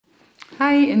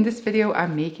Hi, in this video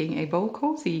I'm making a bowl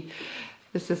cozy.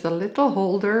 This is a little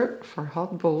holder for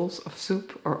hot bowls of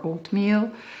soup or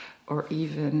oatmeal or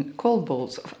even cold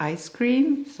bowls of ice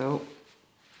cream. So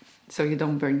you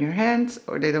don't burn your hands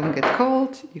or they don't get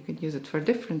cold. You can use it for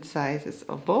different sizes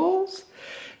of bowls.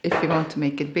 If you want to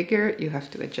make it bigger, you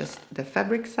have to adjust the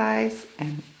fabric size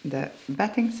and the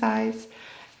batting size.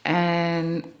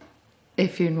 And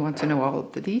if you want to know all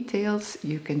the details,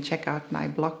 you can check out my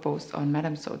blog post on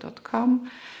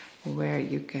MadamSew.com, where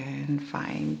you can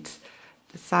find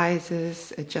the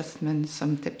sizes, adjustments,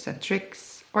 some tips and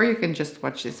tricks, or you can just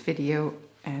watch this video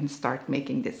and start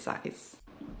making this size.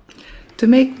 To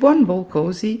make one bowl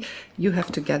cozy, you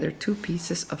have to gather 2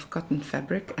 pieces of cotton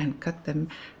fabric and cut them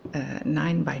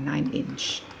 9 by 9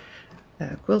 inch.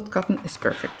 Quilt cotton is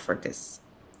perfect for this.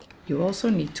 You also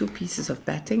need 2 pieces of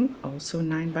batting, also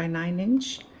 9 by 9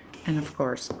 inch, and of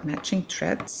course matching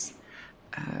threads,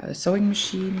 a sewing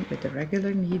machine with a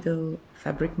regular needle,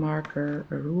 fabric marker,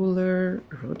 a ruler,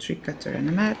 a rotary cutter and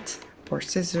a mat, or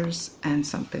scissors, and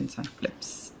some pins and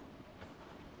clips.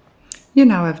 You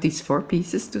now have these 4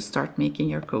 pieces to start making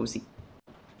your cozy.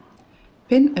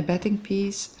 Pin a batting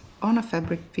piece on a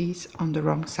fabric piece on the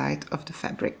wrong side of the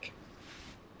fabric.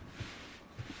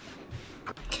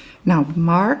 Now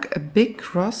mark a big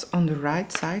cross on the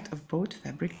right side of both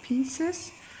fabric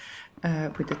pieces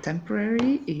with a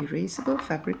temporary erasable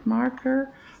fabric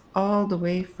marker all the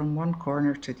way from one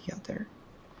corner to the other.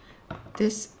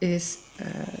 This is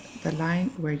the line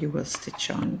where you will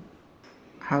stitch on,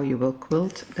 how you will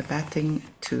quilt the batting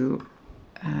to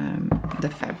the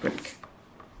fabric.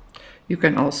 You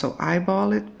can also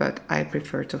eyeball it, but I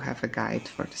prefer to have a guide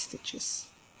for the stitches.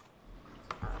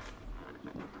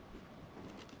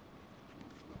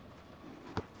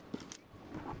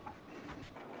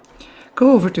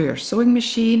 Go over to your sewing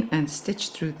machine and stitch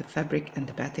through the fabric and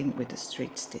the batting with a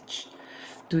straight stitch.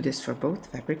 Do this for both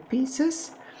fabric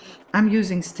pieces. I'm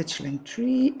using stitch length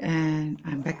 3 and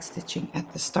I'm backstitching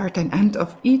at the start and end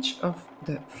of each of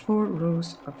the 4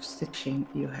 rows of stitching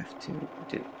you have to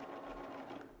do.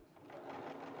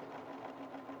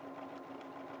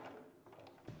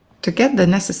 To get the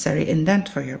necessary indent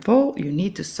for your bowl, you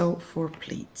need to sew 4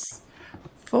 pleats.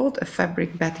 Fold a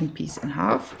fabric batting piece in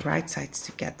half, right sides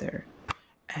together,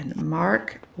 and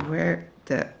mark where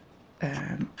the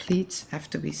pleats have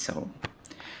to be sewn.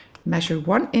 Measure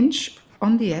 1 inch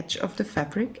on the edge of the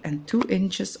fabric and 2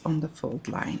 inches on the fold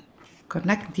line.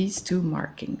 Connect these 2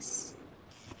 markings.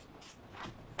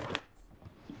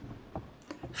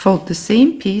 Fold the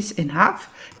same piece in half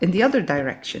in the other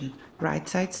direction, right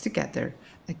sides together.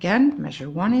 Again, measure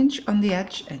 1 inch on the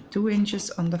edge and 2 inches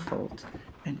on the fold,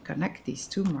 and connect these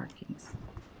 2 markings.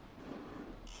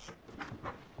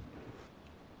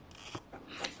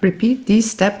 Repeat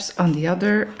these steps on the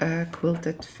other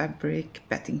quilted fabric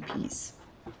batting piece.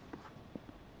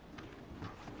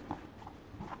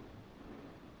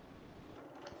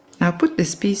 Now put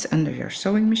this piece under your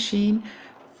sewing machine,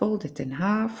 fold it in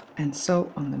half and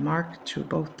sew on the mark through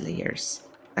both layers.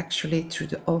 Actually through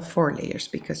all 4 layers,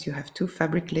 because you have 2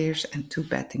 fabric layers and 2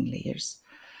 batting layers.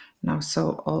 Now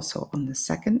sew also on the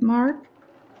second mark.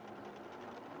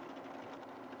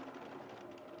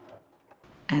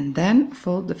 And then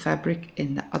fold the fabric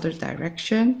in the other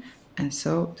direction and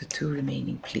sew the 2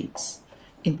 remaining pleats.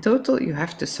 In total you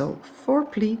have to sew 4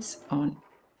 pleats on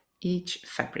each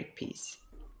fabric piece.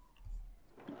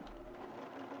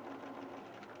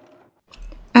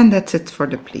 And that's it for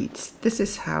the pleats. This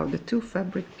is how the 2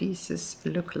 fabric pieces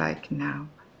look like now.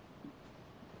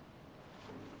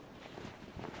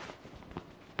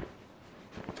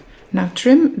 Now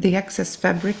trim the excess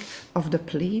fabric of the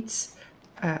pleats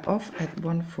off at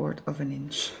 1/4 of an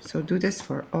inch. So do this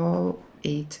for all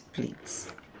 8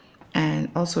 pleats.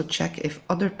 And also check if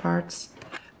other parts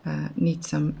need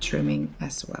some trimming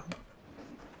as well.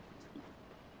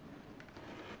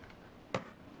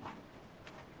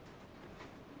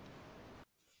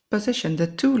 Position the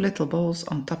 2 little bowls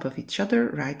on top of each other,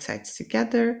 right sides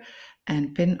together,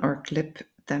 and pin or clip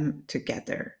them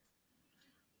together.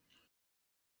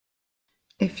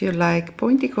 If you like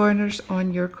pointy corners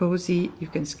on your cozy, you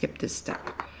can skip this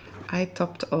step. I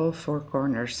topped all 4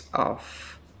 corners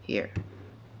off here.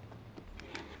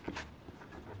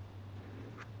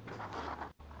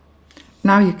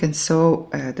 Now you can sew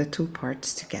the 2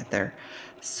 parts together.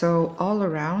 Sew all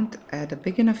around at a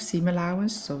big enough seam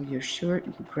allowance so you're sure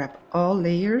you grab all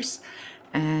layers,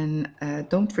 and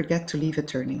don't forget to leave a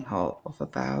turning hole of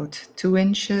about 2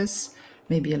 inches,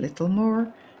 maybe a little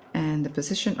more. And the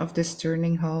position of this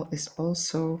turning hole is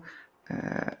also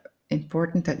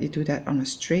Important that you do that on a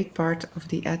straight part of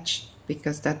the edge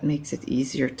because that makes it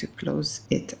easier to close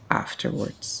it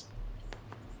afterwards.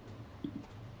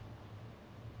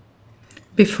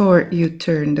 Before you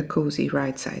turn the cozy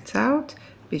right sides out,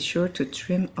 be sure to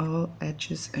trim all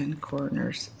edges and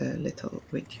corners a little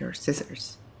with your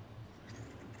scissors.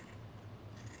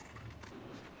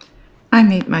 I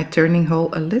made my turning hole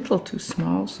a little too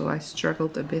small, so I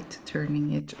struggled a bit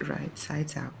turning it right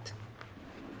sides out.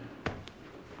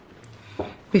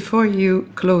 Before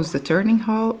you close the turning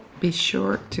hole, be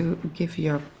sure to give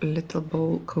your little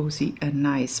bowl cozy a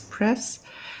nice press.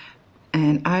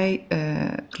 And I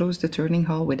close the turning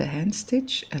hole with a hand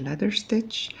stitch, a leather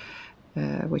stitch,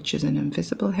 which is an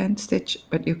invisible hand stitch,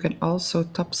 but you can also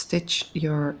top stitch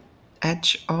your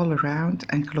edge all around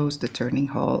and close the turning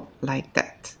hole like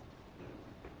that.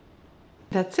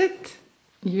 That's it.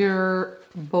 Your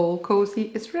bowl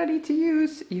cozy is ready to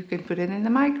use. You can put it in the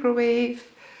microwave,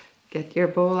 get your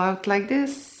bowl out like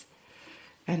this,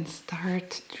 and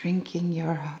start drinking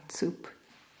your hot soup.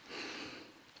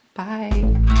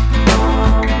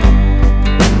 Bye.